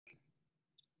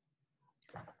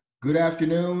Good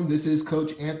afternoon. This is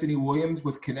Coach Anthony Williams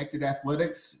with Connected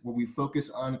Athletics, where we focus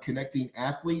on connecting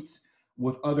athletes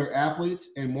with other athletes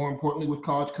and more importantly with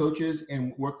college coaches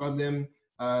and work on them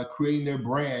creating their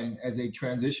brand as they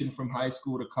transition from high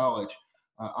school to college.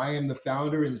 I am the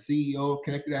founder and CEO of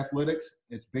Connected Athletics.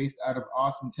 It's based out of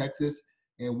Austin, Texas,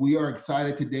 and we are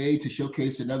excited today to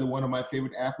showcase another one of my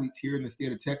favorite athletes here in the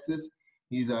state of Texas.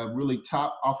 He's a really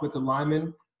top offensive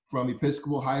lineman from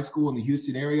Episcopal High School in the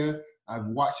Houston area. I've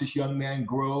watched this young man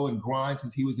grow and grind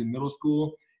since he was in middle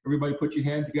school. Everybody put your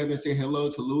hands together and say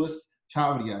hello to Luis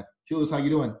Chavarria. Julius, how you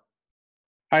doing?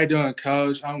 How you doing,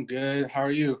 Coach? I'm good. How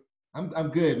are you? I'm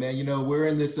good, man. You know, we're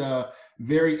in this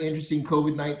very interesting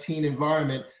COVID-19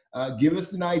 environment. Give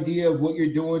us an idea of what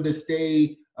you're doing to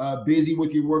stay busy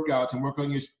with your workouts and work on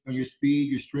your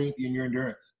speed, your strength, and your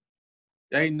endurance.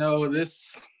 Yeah,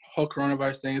 this whole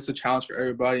coronavirus thing is a challenge for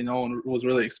everybody. No one was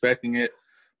really expecting it,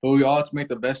 but we all have to make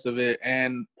the best of it.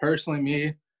 And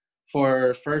personally,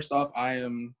 first off, I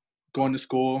am going to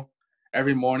school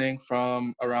every morning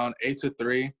from around 8 to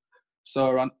 3. So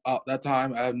around that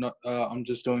time, I'm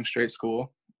just doing straight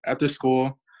school. After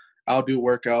school, I'll do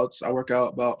workouts. I work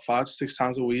out about 5 to 6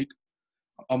 times a week.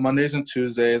 On Mondays and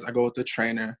Tuesdays, I go with the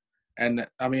trainer. And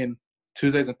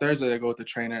Tuesdays and Thursdays, I go with the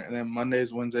trainer. And then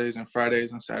Mondays, Wednesdays, and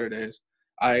Fridays and Saturdays,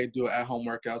 I do at-home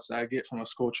workouts that I get from a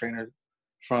school trainer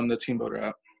from the Team Builder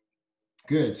app.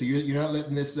 Good. So you're not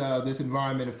letting this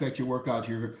environment affect your workouts.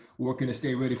 You're working to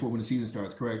stay ready for when the season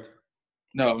starts, correct?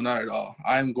 No, not at all.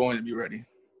 I'm going to be ready.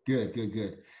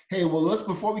 Good. Hey, well,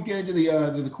 before we get into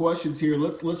the questions here,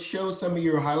 let's show some of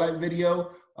your highlight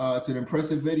video. It's an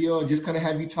impressive video, and just kind of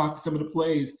have you talk to some of the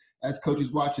plays as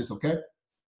coaches watch this. Okay?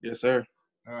 Yes, sir.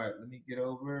 All right. Let me get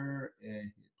over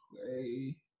and hit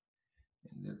play,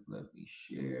 and then let me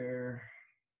share.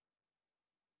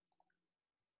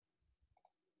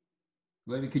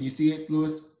 Can you see it,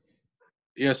 Luis?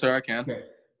 Yes, sir. I can. Okay.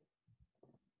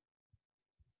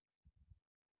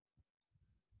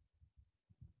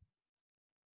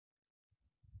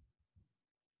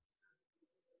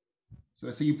 So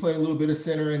I see you play a little bit of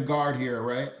center and guard here,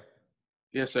 right?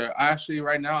 Yes, sir.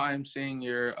 Right now I'm seeing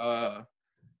your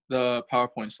the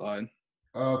PowerPoint slide.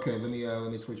 Okay, let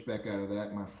me switch back out of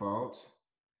that. My fault.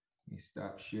 Let me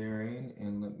stop sharing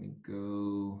and let me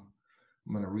go.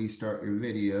 I'm gonna restart your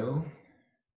video.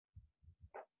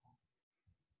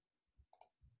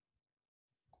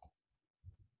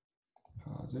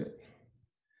 Pause it.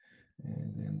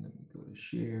 And then let me go to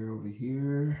share over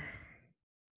here.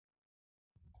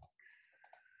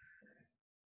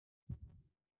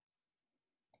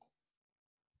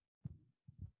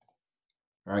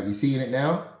 All right, you seeing it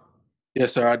now?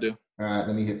 Yes, sir, I do. All right,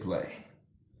 let me hit play.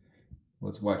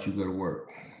 Let's watch you go to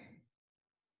work.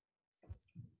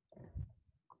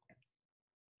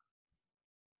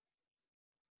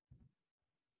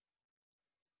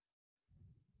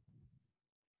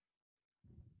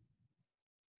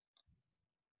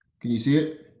 Can you see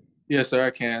it? Yes, sir,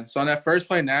 I can. So on that first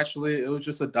play, naturally, it was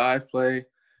just a dive play,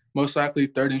 most likely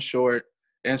third and short.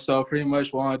 And so pretty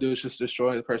much what I want to do is just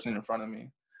destroy the person in front of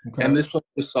me. Okay. And this play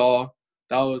you saw,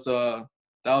 that was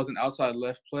an outside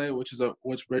left play, which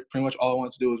pretty much all I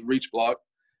wanted to do was reach block.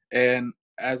 And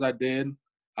as I did,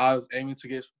 I was aiming to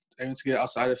get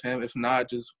outside of him. If not,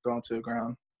 just thrown to the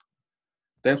ground.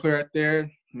 That play right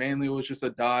there mainly was just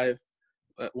a dive.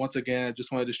 Once again, I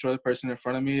just want to destroy the person in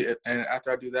front of me. And after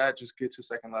I do that, just get to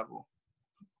second level.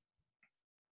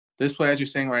 This play, as you're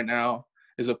seeing right now,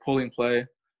 is a pulling play,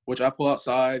 which I pull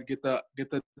outside, get the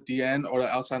DN or the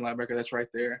outside linebacker that's right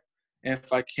there. And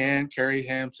if I can, carry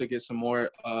him to get some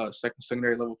more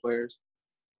secondary level players.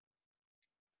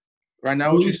 Right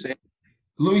now, what you're saying.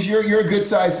 Luis, you're a good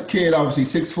sized kid,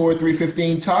 obviously 6'4",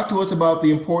 315. Talk to us about the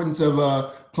importance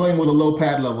of playing with a low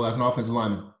pad level as an offensive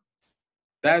lineman.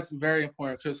 That's very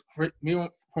important because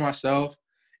for myself,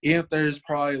 even if there's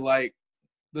probably like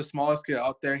the smallest kid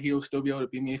out there, he'll still be able to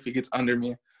beat me if he gets under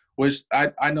me, which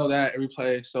I know that every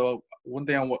play. So one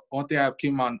thing I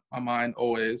keep in my mind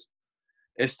always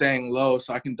is staying low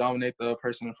so I can dominate the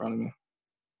person in front of me.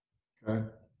 Okay.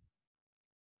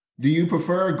 Do you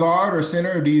prefer guard or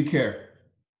center, or do you care?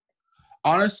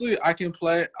 Honestly, I can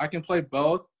play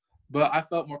both, but I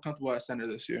felt more comfortable at center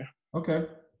this year. Okay.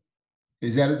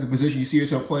 Is that the position you see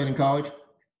yourself playing in college?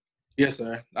 Yes,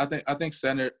 sir. I think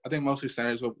center. I think mostly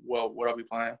center is what I'll be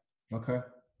playing. Okay.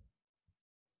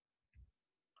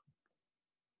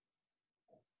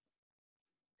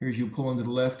 Here's you pulling to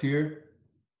the left here.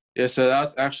 Yes, sir.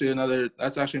 That's actually another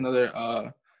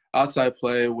outside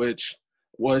play, which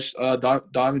was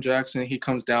Donovan Jackson. He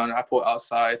comes down and I pull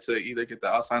outside to either get the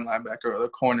outside linebacker or the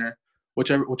corner,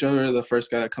 whichever the first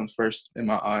guy that comes first in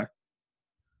my eye.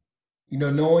 You know,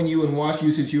 knowing you and watching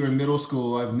you since you were in middle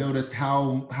school, I've noticed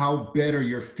how better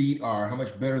your feet are, how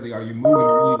much better they are. You're moving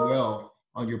really well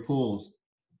on your pulls.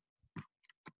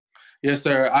 Yes,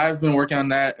 sir. I've been working on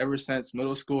that ever since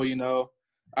middle school. You know,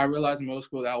 I realized in middle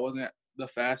school that I wasn't the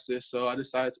fastest, so I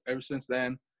decided ever since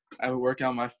then I would work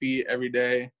on my feet every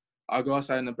day. I'll go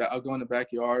outside in the back. I'll go in the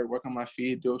backyard, work on my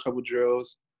feet, do a couple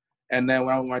drills, and then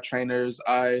when I'm with my trainers,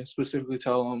 I specifically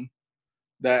tell them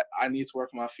that I need to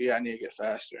work on my feet. I need to get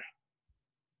faster.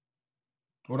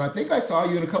 Well, I think I saw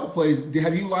you in a couple plays.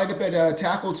 Have you lined up at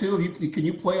tackle too? Can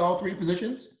you play all three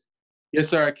positions? Yes,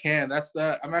 sir. I can.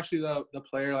 I'm actually the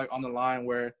player like on the line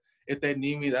where if they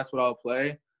need me, that's what I'll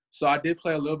play. So I did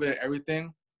play a little bit of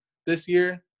everything this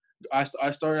year. I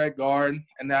started at guard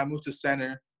and then I moved to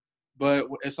center. But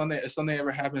if something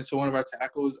ever happens to one of our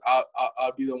tackles,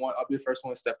 I'll be the one. I'll be the first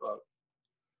one to step up.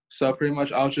 So pretty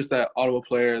much, I was just that audible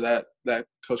player that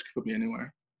coach could put me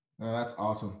anywhere. Oh, that's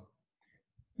awesome.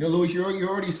 You know, Luis, you're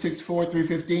already 6'4",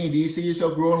 315. Do you see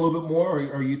yourself growing a little bit more,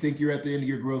 or you think you're at the end of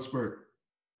your growth spurt?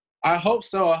 I hope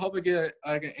so. I hope I get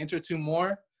like an inch or two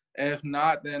more. If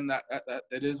not, then that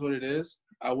it is what it is.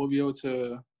 I will be able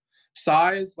to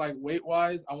size, like weight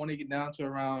wise, I want to get down to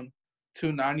around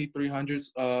 290, 300s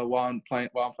while I'm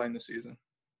playing this season.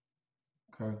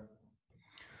 Okay.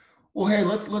 Well, hey,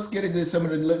 let's get into some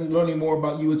of the learning more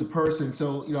about you as a person.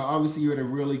 So, you know, obviously you're at a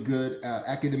really good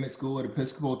academic school at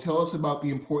Episcopal. Tell us about the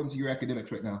importance of your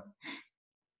academics right now.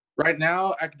 Right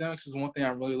now, academics is one thing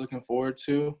I'm really looking forward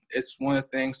to. It's one of the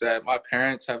things that my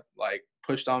parents have like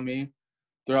pushed on me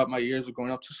throughout my years of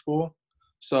going up to school.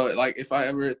 So like if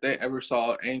they ever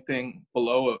saw anything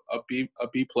below a B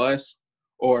plus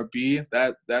or a B,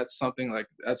 that's something like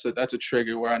that's a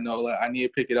trigger where I know that I need to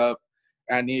pick it up.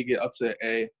 I need to get up to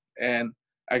A, and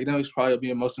academics probably will be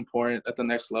the most important at the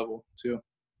next level too.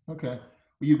 Okay.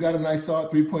 Well, you've got a nice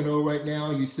solid 3.0 right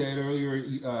now. You said earlier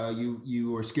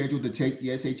you were scheduled to take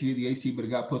the SAT, the ACT, but it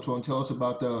got postponed. Tell us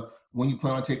about when you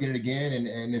plan on taking it again,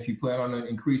 and if you plan on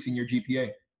increasing your GPA.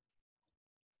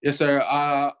 Yes,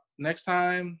 sir. Next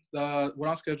time, what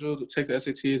I'm scheduled to take the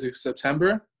SAT is in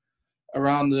September,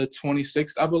 around the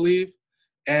 26th, I believe.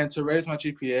 And to raise my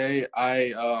GPA,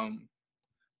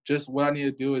 just what I need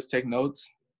to do is take notes,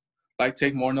 like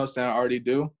take more notes than I already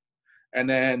do, and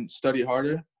then study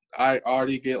harder. I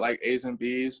already get like A's and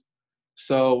B's.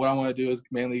 So what I want to do is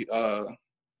mainly,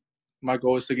 my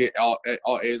goal is to get all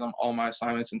A's on all my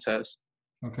assignments and tests.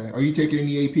 Okay. Are you taking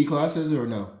any AP classes or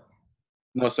no?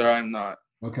 No, sir, I'm not.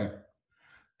 Okay.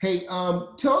 Hey,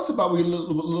 tell us about, we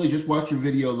literally just watched your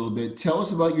video a little bit. Tell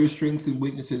us about your strengths and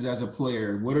weaknesses as a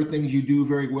player. What are things you do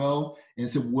very well? And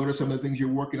so what are some of the things you're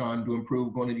working on to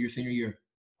improve going into your senior year?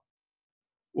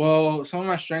 Well, some of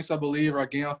my strengths, I believe, are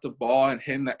getting off the ball and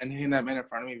hitting that man in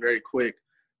front of me very quick,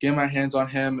 getting my hands on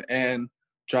him and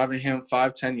driving him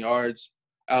 5-10 yards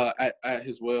at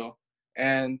his will.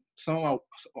 And some of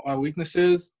my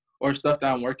weaknesses or stuff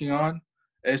that I'm working on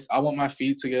is I want my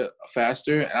feet to get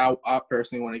faster, and I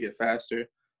personally want to get faster.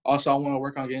 Also, I want to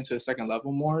work on getting to the second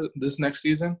level more this next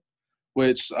season,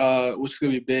 which is going to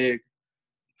be big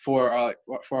for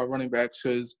our running backs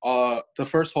because the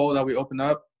first hole that we open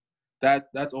up,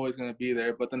 that's always going to be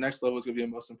there, but the next level is going to be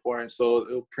the most important, so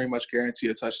it'll pretty much guarantee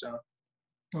a touchdown.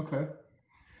 Okay.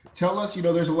 Tell us, you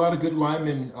know, there's a lot of good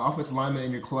linemen, offensive linemen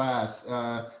in your class.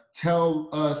 Tell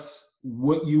us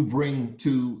what you bring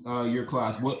to your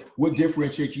class. What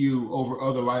differentiates you over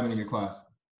other linemen in your class?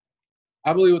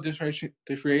 I believe what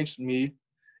differentiates me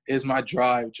is my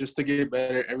drive just to get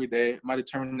better every day, my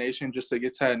determination just to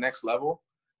get to that next level,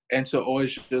 and to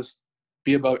always just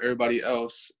be above everybody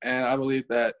else. And I believe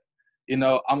that, you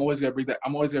know, I'm always gonna bring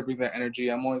that energy.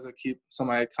 I'm always gonna keep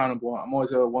somebody accountable. I'm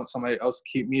always gonna want somebody else to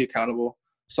keep me accountable.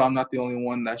 So I'm not the only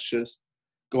one that's just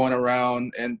going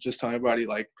around and just telling everybody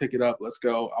like, pick it up, let's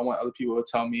go. I want other people to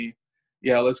tell me,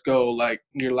 yeah, let's go. Like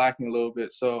you're lacking a little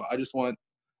bit. So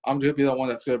I'm gonna be the one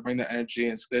that's gonna bring the energy,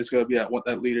 and it's gonna be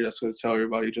that leader that's gonna tell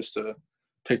everybody just to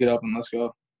pick it up and let's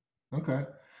go. Okay.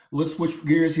 Let's switch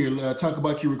gears here. Talk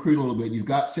about your recruiting a little bit. You've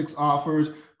got 6 offers.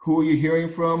 Who are you hearing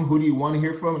from? Who do you want to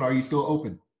hear from? And are you still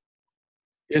open?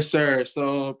 Yes, sir.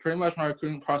 So pretty much my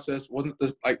recruiting process wasn't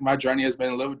like my journey has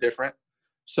been a little different.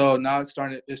 So now it's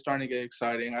starting to get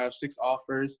exciting. I have 6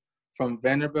 offers from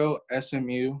Vanderbilt,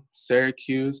 SMU,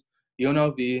 Syracuse,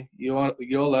 UNLV,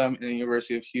 ULM, and the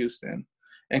University of Houston.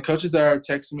 And coaches that are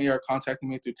texting me or contacting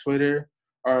me through Twitter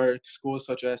are schools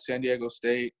such as San Diego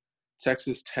State,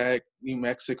 Texas Tech, New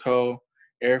Mexico,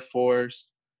 Air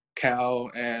Force,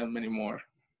 Cal, and many more.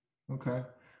 Okay.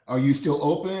 Are you still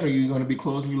open? Are you going to be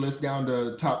closing your list down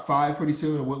to top 5 pretty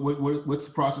soon? Or what's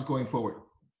the process going forward?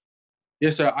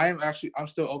 Yes, sir. I'm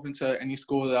still open to any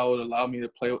school that would allow me to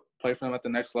play for them at the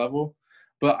next level.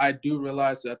 But I do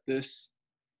realize that this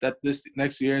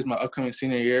next year is my upcoming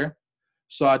senior year.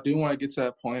 So I do want to get to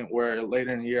that point where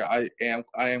later in the year I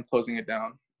am closing it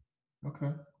down.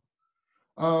 Okay.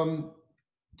 Um,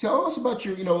 Tell us about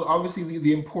your, obviously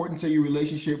the importance of your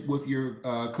relationship with your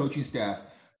coaching staff.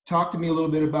 Talk to me a little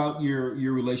bit about your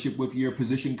relationship with your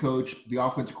position coach, the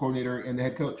offensive coordinator, and the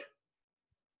head coach.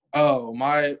 Oh,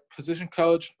 my position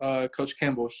coach, Coach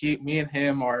Campbell. Me and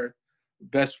him are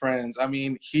best friends. I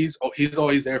mean, he's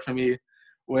always there for me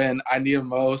when I need him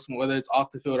most, whether it's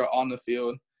off the field or on the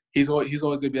field. He's always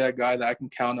gonna be that guy that I can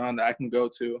count on, that I can go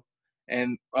to.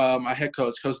 And my head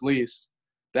coach, Coach Lease,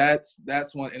 that's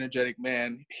one energetic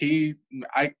man.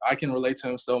 I can relate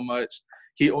to him so much.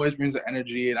 He always brings the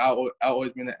energy, and I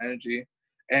always bring the energy.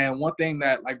 And one thing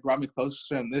that like brought me closer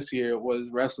to him this year was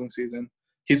wrestling season.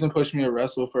 He's been pushing me to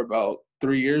wrestle for about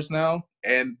 3 years now,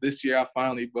 and this year I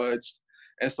finally budged.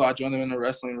 And so I joined him in the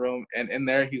wrestling room, and in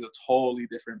there he's a totally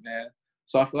different man.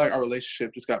 So I feel like our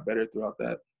relationship just got better throughout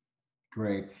that.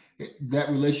 Great. That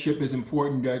relationship is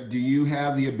important. Do you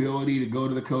have the ability to go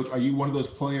to the coach? Are you one of those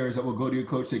players that will go to your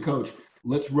coach, say, Coach,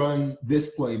 let's run this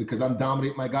play because I'm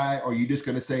dominating my guy? Or are you just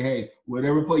going to say, hey,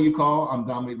 whatever play you call, I'm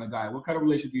dominating my guy? What kind of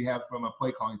relationship do you have from a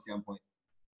play calling standpoint?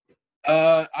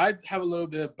 I have a little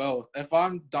bit of both. If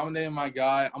I'm dominating my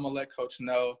guy, I'm gonna let coach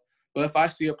know. But if I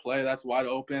see a play that's wide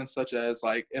open, such as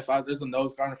like if there's a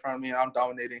nose guard in front of me and I'm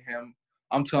dominating him,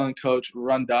 I'm telling coach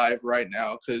run dive right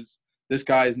now because this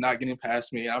guy is not getting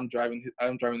past me. I'm driving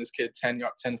this kid 10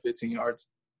 to 15 yards.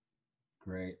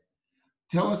 Great.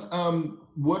 Tell us,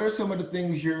 what are some of the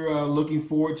things you're looking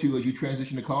forward to as you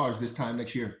transition to college this time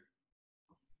next year?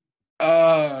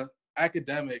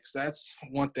 Academics. That's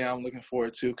one thing I'm looking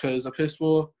forward to because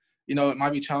Episcopal, it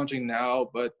might be challenging now,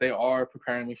 but they are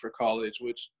preparing me for college,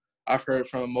 which I've heard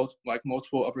from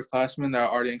multiple upperclassmen that are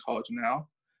already in college now,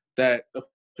 that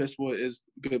Episcopal is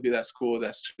going to be that school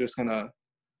that's just going to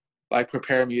like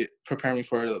prepare me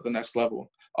for the next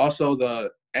level. Also, the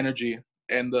energy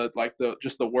and the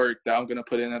work that I'm going to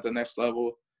put in at the next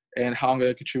level and how I'm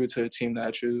going to contribute to the team that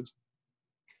I choose.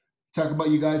 Talk about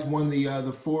you guys won the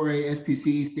 4A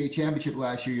SPC state championship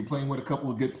last year. You're playing with a couple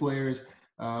of good players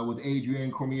with Adrian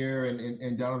Cormier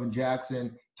and Donovan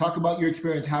Jackson. Talk about your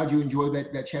experience. How did you enjoy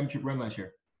that championship run last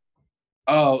year?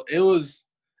 Oh, it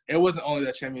wasn't only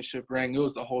that championship ring. It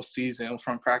was the whole season,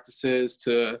 from practices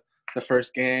to the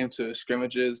first game to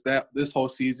scrimmages. This whole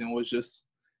season was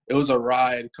it was a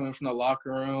ride. Coming from the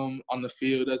locker room, on the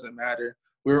field, doesn't matter.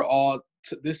 We were all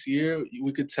this year.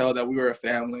 We could tell that we were a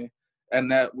family, and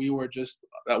that we were just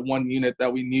that one unit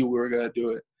that we knew we were gonna do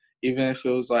it. Even if it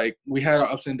was like we had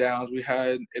our ups and downs, we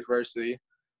had adversity,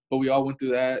 but we all went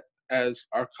through that. As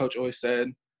our coach always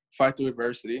said, fight through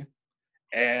adversity,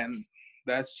 and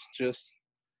that's just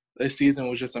this season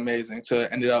was just amazing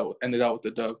to end it out with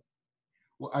the dub.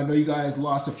 Well, I know you guys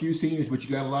lost a few seniors, but you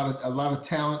got a lot of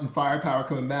talent and firepower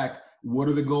coming back. What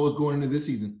are the goals going into this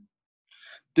season?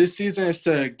 This season is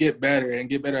to get better and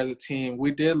get better as a team.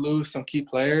 We did lose some key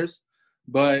players,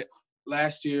 but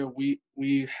last year we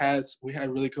had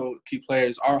really cool key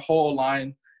players. Our whole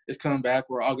line is coming back.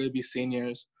 We're all going to be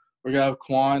seniors. We're going to have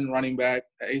Quan running back,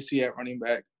 AC at running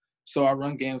back. So our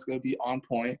run game is going to be on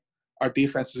point. Our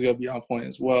defense is going to be on point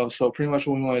as well. So pretty much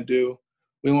what we want to do,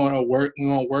 we want to work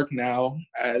now,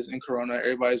 as in Corona,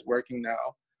 everybody's working now.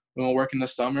 We want to work in the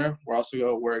summer. We're also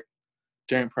going to work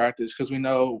during practice because we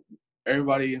know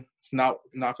everybody is not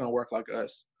going to work like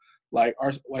us. Like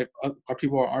our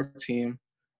people on our team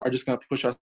are just going to push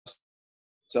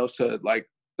ourselves to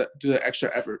do the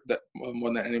extra effort that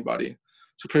more than anybody.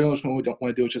 So pretty much what we don't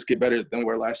want to do is just get better than we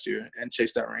were last year and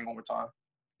chase that ring one more time.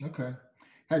 Okay.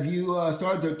 Have you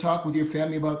started to talk with your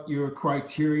family about your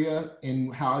criteria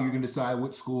and how you're going to decide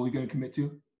what school you're going to commit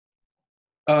to?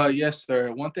 Yes,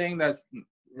 sir. One thing that's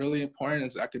really important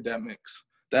is academics.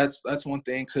 That's one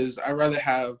thing, because I'd rather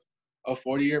have a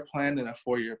 40-year plan than a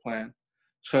 4-year plan,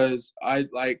 because I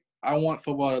want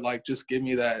football to just give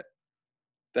me that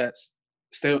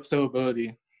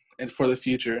stability and for the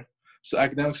future. So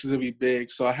academics is gonna be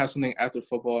big. So I have something after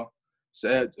football.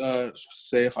 Say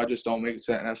if I just don't make it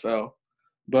to the NFL,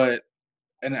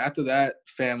 and after that,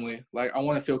 family. I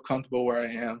want to feel comfortable where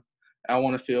I am. I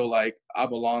want to feel like I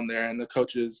belong there, and the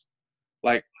coaches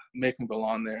make me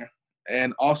belong there.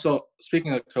 And also,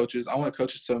 speaking of coaches, I want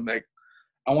coaches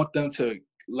I want them to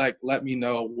let me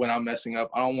know when I'm messing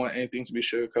up. I don't want anything to be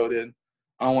sugarcoated.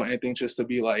 I don't want anything just to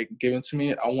be given to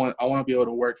me. I want to be able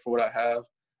to work for what I have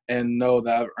and know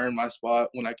that I've earned my spot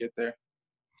when I get there.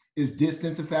 Is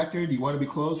distance a factor? Do you want to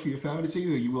be close for your family to see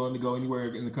you, or are you willing to go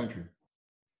anywhere in the country?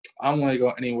 I want to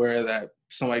go anywhere that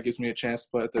somebody gives me a chance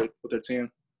to play with their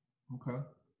team. Okay.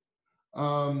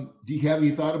 Have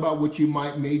you thought about what you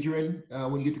might major in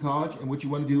when you get to college and what you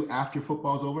want to do after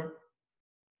football's over?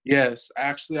 Yes,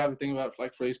 actually, I've been thinking about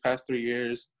like for these past 3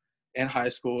 years in high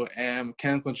school, and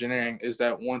mechanical engineering is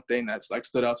that one thing that's like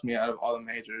stood out to me out of all the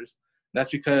majors.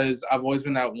 That's because I've always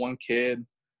been that one kid,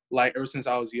 like ever since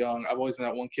I was young, I've always been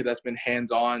that one kid that's been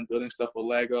hands-on, building stuff with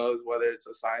Legos, whether it's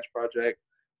a science project,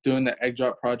 doing the egg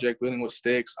drop project, building with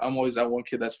sticks. I'm always that one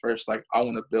kid that's first, like, I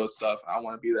want to build stuff. I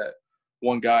want to be that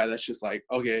one guy that's just like,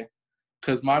 okay,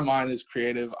 because my mind is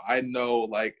creative. I know,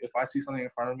 like, if I see something in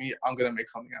front of me, I'm going to make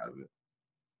something out of it.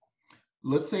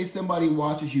 Let's say somebody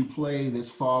watches you play this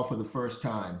fall for the first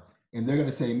time, and they're going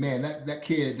to say, man, that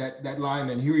kid, that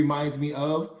lineman, he reminds me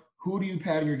of. Who do you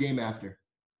pattern your game after?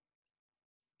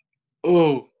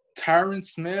 Oh, Tyron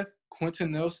Smith,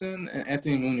 Quentin Nelson, and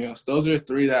Anthony Munoz. Those are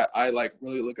three that I like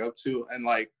really look up to, and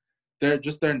like they're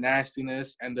just their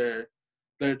nastiness and their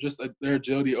just their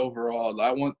agility overall. I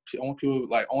want people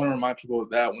like I want to remind people of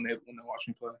that when they watch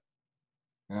me play.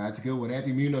 That's a good one.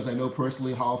 Anthony Munoz, I know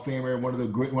personally, Hall of Famer, one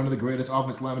of the greatest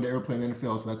offensive linemen to ever play in the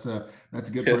NFL. So that's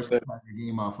a good Yes, person to pattern your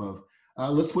game off of.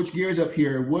 Let's switch gears up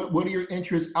here. What are your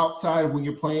interests outside of when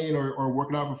you're playing or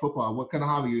working out for football? What kind of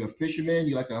hobby? Are you a fisherman?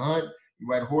 You like to hunt? You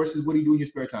ride horses? What do you do in your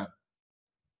spare time?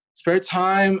 spare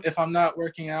time, if I'm not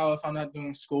working out, if I'm not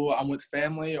doing school, I'm with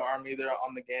family or I'm either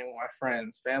on the game with my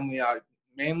friends.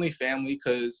 Mainly family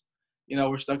because,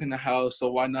 we're stuck in the house.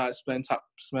 So why not spend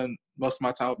most of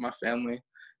my time with my family?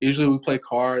 Usually we play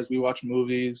cards, we watch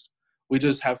movies, we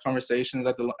just have conversations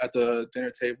at the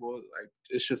dinner table. Like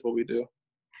it's just what we do.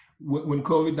 When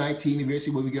COVID-19,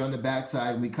 eventually when we get on the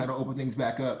backside and we kind of open things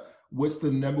back up, what's the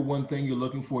number one thing you're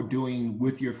looking for doing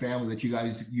with your family that you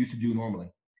guys used to do normally?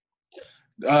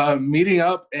 Meeting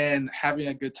up and having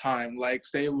a good time. Like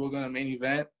say we're going to main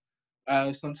event.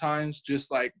 Sometimes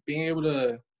just like being able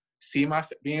to see my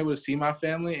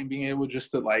family and being able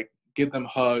just to like give them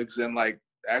hugs and like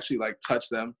actually like touch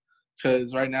them,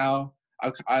 because right now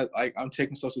I'm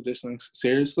taking social distancing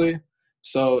seriously,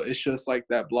 so it's just like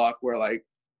that block where like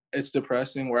it's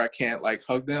depressing where I can't like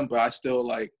hug them, but I still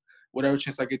like whatever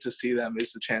chance I get to see them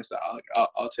is the chance that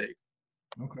I'll take.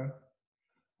 Okay.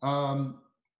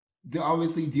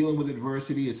 Obviously dealing with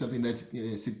adversity is something that's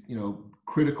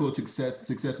critical to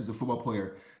success as a football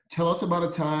player. Tell us about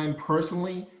a time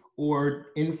personally or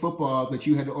in football that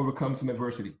you had to overcome some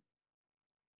adversity.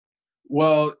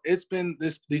 Well, it's been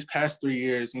these past 3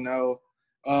 years,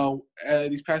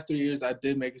 these past 3 years I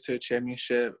did make it to a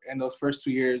championship, and those first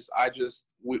 2 years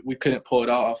we couldn't pull it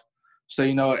off. So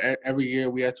every year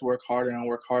we had to work harder and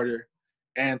work harder,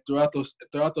 and throughout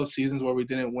those seasons where we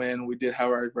didn't win, we did have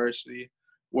our adversity,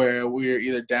 where we were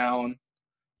either down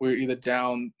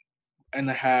and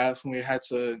a half, and we had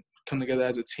to come together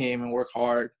as a team and work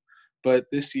hard. But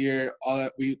this year, all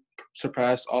that we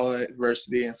surpassed all that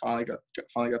adversity and finally got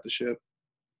the ship.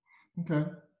 Okay.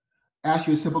 Ask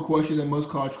you a simple question that most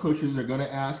college coaches are going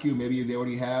to ask you. Maybe they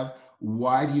already have.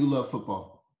 Why do you love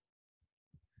football?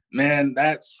 Man,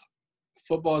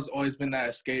 football has always been that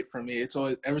escape for me. It's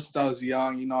always ever since I was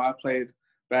young. I played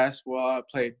basketball, I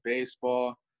played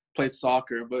baseball, played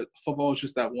soccer, but football was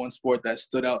just that one sport that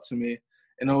stood out to me,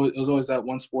 and it was always that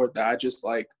one sport that I just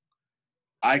like.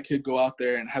 I could go out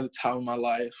there and have the time of my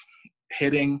life,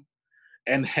 hitting,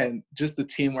 and then just the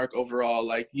teamwork overall.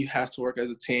 Like you have to work as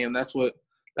a team. That's what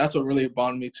really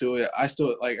bonded me to it. I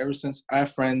still like ever since I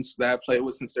have friends that I played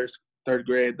with since third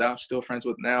grade that I'm still friends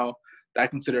with now that I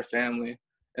consider family.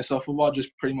 And so football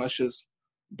just pretty much just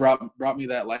brought me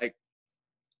that like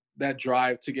that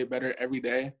drive to get better every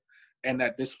day, and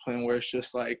that discipline where it's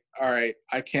just like, all right,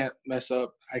 I can't mess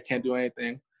up, I can't do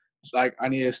anything. It's like I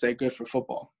need to stay good for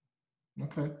football.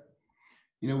 Okay.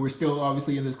 We're still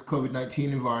obviously in this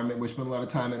COVID-19 environment. We're spending a lot of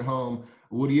time at home.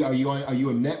 Are you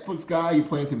a Netflix guy? Are you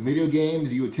playing some video games?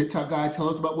 Are you a TikTok guy? Tell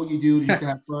us about what you do just to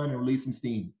have fun and release some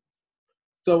steam.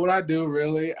 So what I do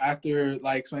really after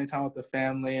like spending time with the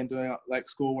family and doing like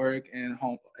schoolwork and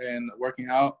home and working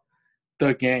out,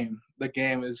 the game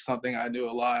is something I do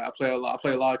a lot. I play a lot. I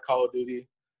play a lot of Call of Duty,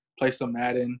 play some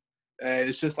Madden. And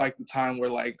it's just like the time where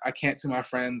like I can't see my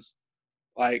friends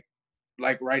like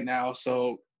right now.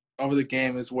 So over the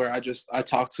game is where I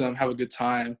talk to them, have a good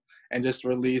time, and just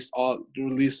release all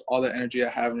the energy I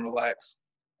have and relax.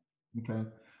 Okay.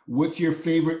 What's your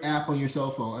favorite app on your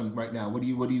cell phone right now?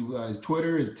 Is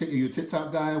Twitter? Are you a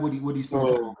TikTok guy? What do you spend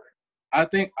your time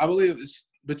So I believe it's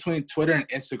between Twitter and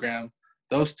Instagram.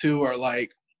 Those two are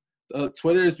like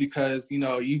Twitter is because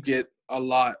you get a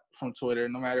lot from Twitter.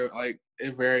 No matter like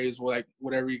it varies, like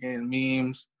whatever you get in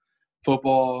memes,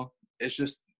 football. It's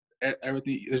just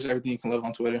there's everything you can love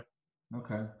on Twitter.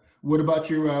 Okay. What about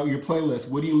your playlist?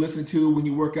 What do you listen to when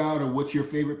you work out, or what's your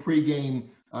favorite pregame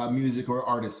music or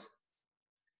artist?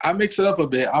 I mix it up a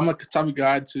bit. I'm a type of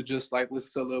guy to just like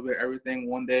listen to a little bit of everything.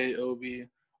 One day it will be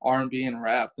R&B and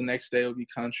rap. The next day it will be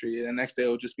country. And the next day it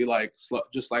will just be like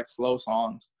slow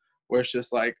songs where it's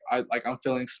just like I'm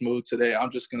feeling smooth today.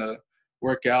 I'm just gonna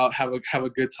work out, have a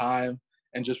good time,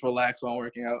 and just relax while I'm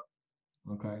working out.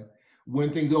 Okay.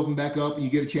 When things open back up and you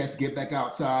get a chance to get back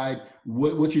outside,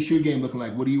 what's your shoe game looking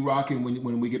like? What are you rocking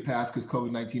when we get past this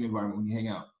COVID-19 environment when you hang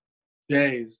out?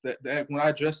 Jays. That when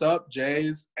I dress up,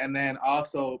 Jays, and then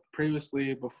also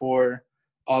previously before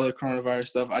all the coronavirus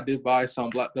stuff, I did buy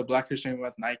the Black History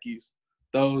Month Nikes.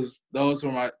 Those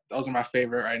are my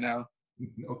favorite right now.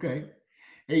 Okay.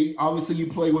 Hey, obviously you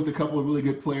play with a couple of really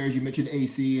good players. You mentioned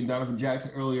AC and Donovan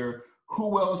Jackson earlier.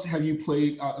 Who else have you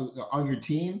played on your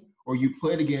team or you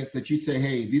played against that you'd say,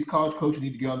 hey, these college coaches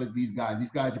need to get on these guys.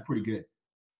 These guys are pretty good.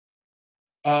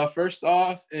 First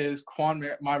off is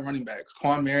my running backs,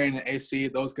 Quan Marion and AC.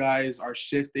 Those guys are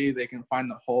shifty. They can find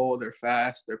the hole. They're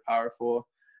fast. They're powerful.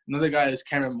 Another guy is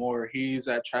Cameron Moore. He's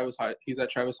at Travis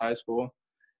High School,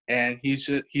 and he's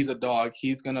a dog.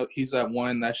 He's that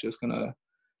one that's just gonna,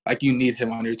 like, you need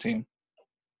him on your team.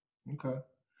 Okay.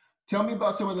 Tell me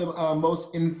about some of the most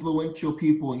influential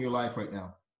people in your life right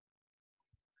now.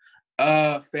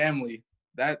 Family.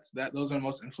 Those are the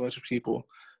most influential people.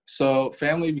 So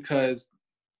family, because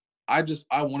I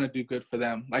want to do good for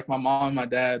them. Like my mom and my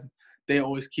dad, they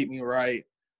always keep me right.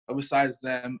 But besides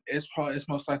them, it's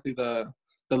most likely the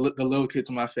little kids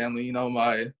in my family. You know,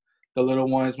 the little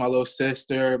ones, my little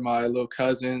sister, my little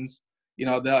cousins. You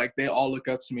know, they all look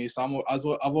up to me. So I've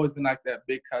always been like that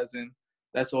big cousin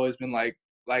that's always been like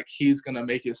he's gonna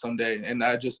make it someday, and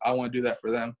I want to do that for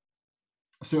them.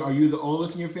 So are you the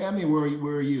oldest in your family?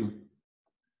 Where are you?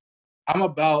 I'm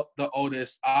about the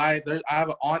oldest. I have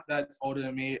an aunt that's older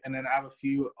than me, and then I have a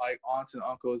few like aunts and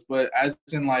uncles. But as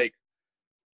in like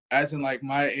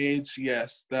my age,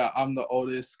 yes, that I'm the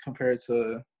oldest compared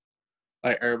to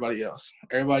like everybody else.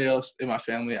 Everybody else in my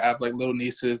family, I have like little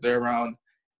nieces. They're around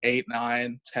 8,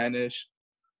 9, 10-ish.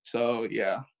 So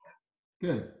yeah.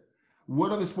 Good.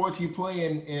 What other sports you play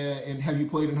in and have you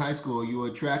played in high school? Are you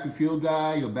a track and field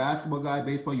guy? You a basketball guy?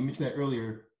 Baseball? You mentioned that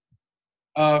earlier.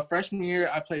 Freshman year,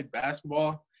 I played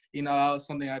basketball. You know, that was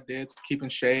something I did to keep in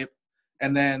shape.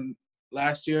 And then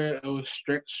last year, it was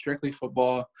strictly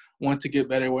football. Wanted to get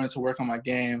better, wanted to work on my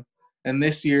game. And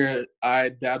this year, I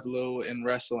dabbed a little in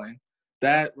wrestling.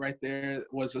 That right there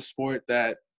was a sport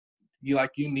that you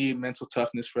need mental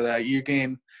toughness for that. You're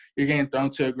getting thrown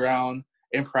to the ground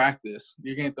in practice.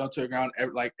 You're getting thrown to the ground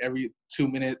every 2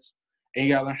 minutes, and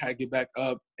you gotta learn how to get back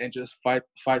up and just fight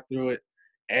through it.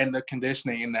 And the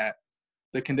conditioning in that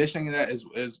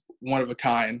is one of a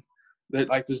kind.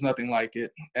 There's nothing like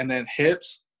it. And then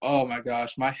hips, oh my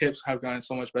gosh, my hips have gotten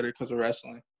so much better because of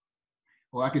wrestling.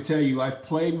 Well, I can tell you, I've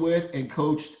played with and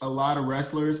coached a lot of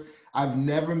wrestlers. I've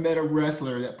never met a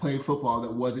wrestler that played football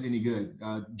that wasn't any good.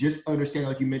 Just understanding,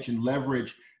 like you mentioned,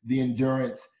 leverage, the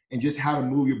endurance, and just how to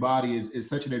move your body is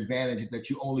such an advantage that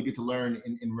you only get to learn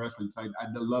in wrestling. So I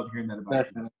love hearing that about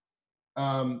Definitely.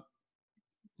 you.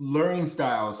 Learning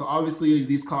styles. So obviously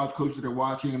these college coaches that are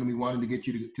watching are going to be wanting to get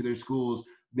you to their schools.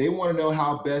 They want to know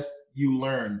how best you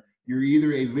learn. You're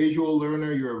either a visual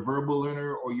learner, you're a verbal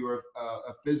learner, or you're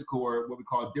a physical or what we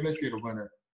call a demonstrative learner.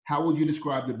 How would you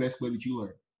describe the best way that you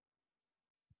learn?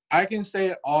 I can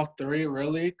say all three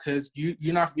really, because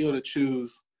you're not gonna be able to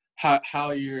choose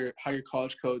how your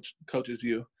college coach coaches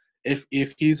you. If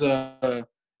he's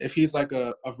like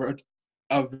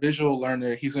a visual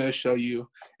learner, he's gonna show you.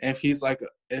 And if he's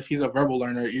a verbal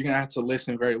learner, you're gonna have to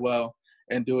listen very well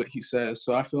and do what he says.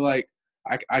 So I feel like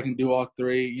I can do all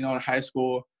three. You know, in high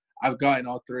school, I've gotten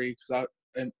all three because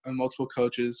and multiple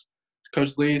coaches.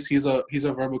 Coach Lee's, he's a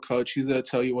verbal coach. He's gonna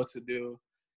tell you what to do,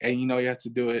 and you know you have to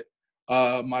do it.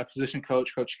 My position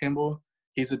coach, Coach Kimball,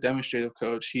 he's a demonstrative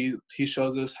coach. He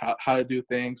shows us how to do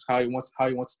things, how he wants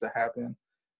it to happen,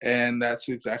 and that's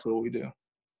exactly what we do.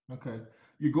 Okay.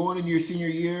 You're going into your senior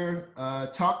year.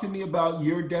 Talk to me about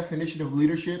your definition of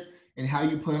leadership and how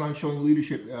you plan on showing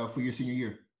leadership for your senior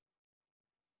year.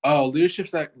 Oh, leadership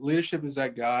is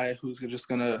that guy who's just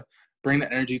gonna bring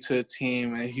the energy to the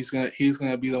team, and he's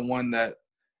gonna be the one that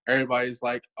everybody's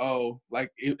like, oh,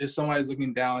 like if somebody's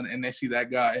looking down and they see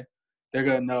that guy, they're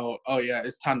gonna know, oh yeah,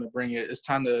 it's time to bring it. It's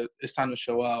time to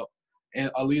show out. And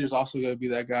a leader's also gonna be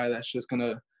that guy that's just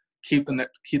gonna keep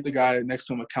the guy next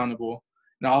to him accountable.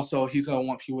 And also he's gonna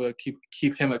want people to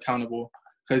keep him accountable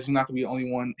because he's not gonna be the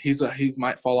only one. He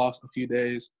might fall off a few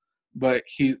days, but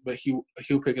he'll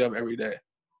pick it up every day.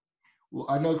 Well,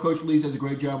 I know Coach Lee does a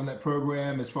great job in that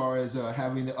program as far as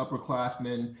having the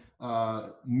upperclassmen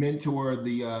mentor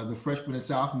the freshmen and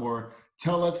sophomore.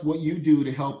 Tell us what you do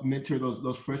to help mentor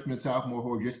those freshmen and sophomore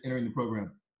who are just entering the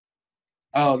program.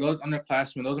 Oh, those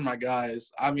underclassmen, those are my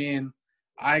guys. I mean,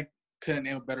 I couldn't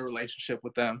name a better relationship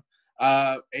with them.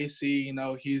 AC,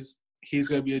 he's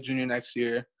gonna be a junior next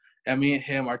year, and me and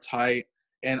him are tight.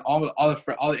 And all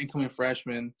the incoming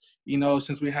freshmen,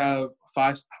 since we have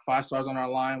five stars on our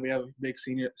line, we have a big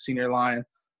senior line.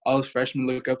 All those freshmen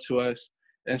look up to us,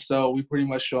 and so we pretty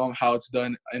much show them how it's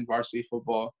done in varsity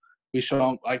football. We show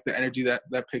them like the energy that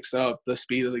picks up, the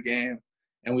speed of the game,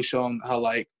 and we show them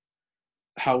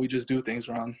how we just do things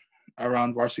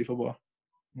around varsity football.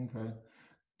 Okay.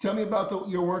 Tell me about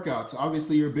your workouts.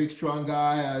 Obviously, you're a big, strong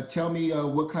guy. Tell me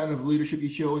what kind of leadership you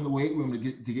show in the weight room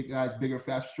to get guys bigger,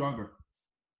 faster, stronger.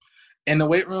 In the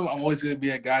weight room, I'm always going to be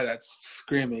a guy that's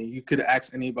screaming. You could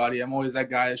ask anybody. I'm always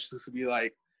that guy that's just to be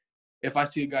like, if I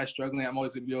see a guy struggling, I'm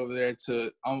always going to be over there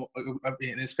I'm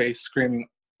in his face screaming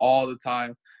all the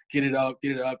time. Get it up.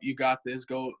 You got this.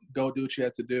 Go do what you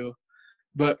have to do.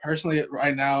 But personally,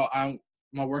 right now,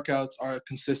 my workouts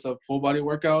consist of full body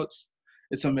workouts.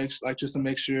 It's a mix, just a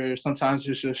mixture. Sometimes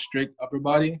it's just strict upper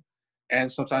body,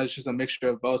 and sometimes it's just a mixture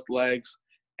of both legs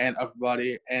and upper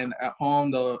body. And at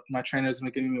home, my trainer has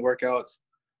been giving me workouts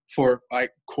for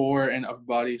like core and upper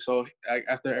body. So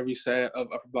after every set of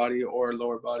upper body or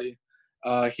lower body,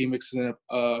 he mixes in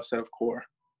a set of core.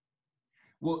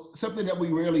 Well, something that we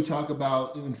rarely talk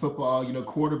about in football,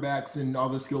 quarterbacks and all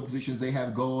the skill positions, they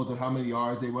have goals of how many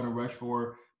yards they want to rush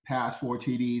for, pass for,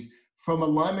 TDs. From a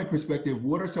lineman perspective,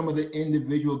 what are some of the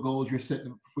individual goals you're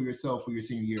setting for yourself for your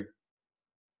senior year?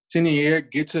 Senior year,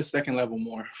 get to second level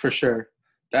more, for sure.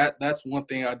 That's one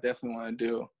thing I definitely want to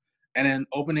do. And then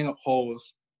opening up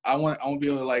holes. I want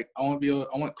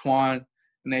Quan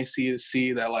and AC to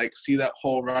see that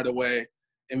hole right away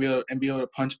and be able to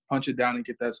punch it down and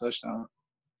get that touchdown.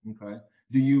 Okay.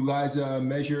 Do you guys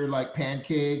measure like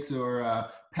pancakes or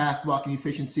pass blocking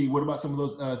efficiency? What about some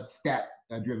of those stat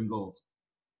driven goals?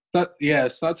 So, yeah,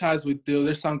 sometimes we do.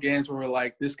 There's some games where we're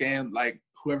like, this game, like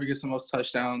whoever gets the most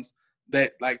touchdowns,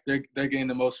 they're getting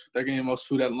the most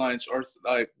food at lunch, or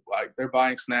like they're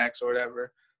buying snacks or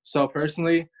whatever. So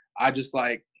personally,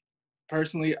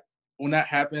 when that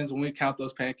happens, when we count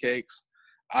those pancakes,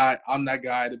 I'm that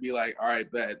guy to be like, all right,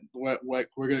 bet we're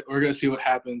gonna see what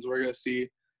happens. We're gonna see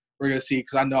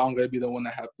because I know I'm gonna be the one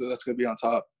that's gonna be on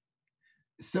top.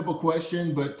 Simple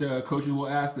question, but coaches will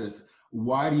ask this.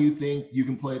 Why do you think you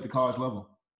can play at the college level?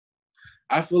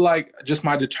 I feel like just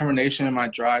my determination and my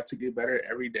drive to get better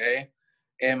every day,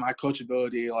 and my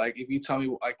coachability. Like if you tell me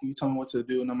what to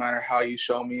do, no matter how you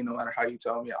show me, no matter how you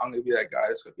tell me, I'm gonna be that guy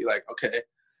that's gonna be like, okay,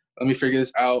 let me figure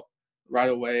this out right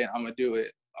away, and I'm gonna do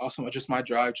it. Also, just my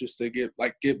drive just to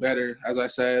get better, as I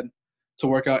said, to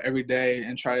work out every day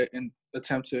and try and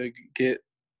attempt to get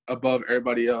above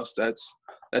everybody else that's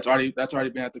already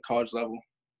been at the college level.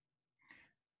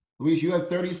 Luis, you have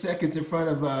 30 seconds in front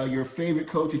of your favorite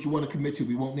coach that you want to commit to.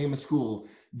 We won't name a school.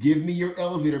 Give me your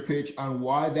elevator pitch on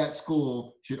why that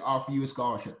school should offer you a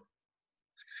scholarship.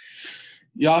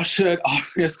 Y'all should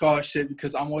offer me a scholarship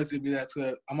because I'm always gonna be that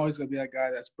guy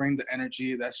that's bring the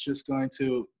energy, that's just going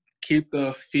to keep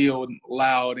the field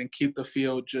loud and keep the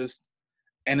field just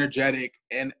energetic,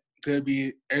 and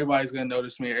everybody's gonna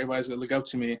notice me, everybody's gonna look up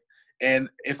to me. And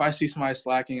if I see somebody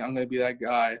slacking, I'm gonna be that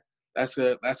guy that's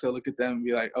gonna look at them and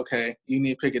be like, okay, you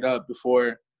need to pick it up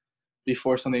before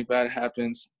something bad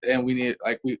happens, and we need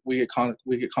we get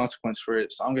consequence for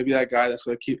it. So I'm gonna be that guy that's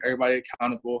gonna keep everybody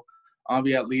accountable. I'm gonna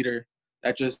be that leader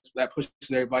that pushes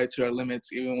everybody to their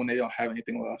limits even when they don't have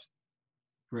anything left.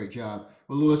 Great job.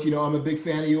 Well, Luis, I'm a big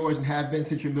fan of yours and have been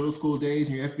since your middle school days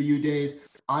and your FBU days.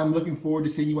 I'm looking forward to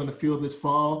seeing you on the field this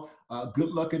fall. Good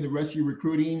luck in the rest of your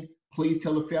recruiting. Please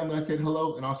tell the family I said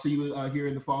hello, and I'll see you here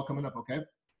in the fall coming up, okay?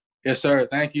 Yes, sir.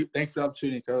 Thank you. Thanks for the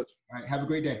opportunity, Coach. All right. Have a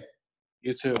great day.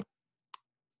 You too.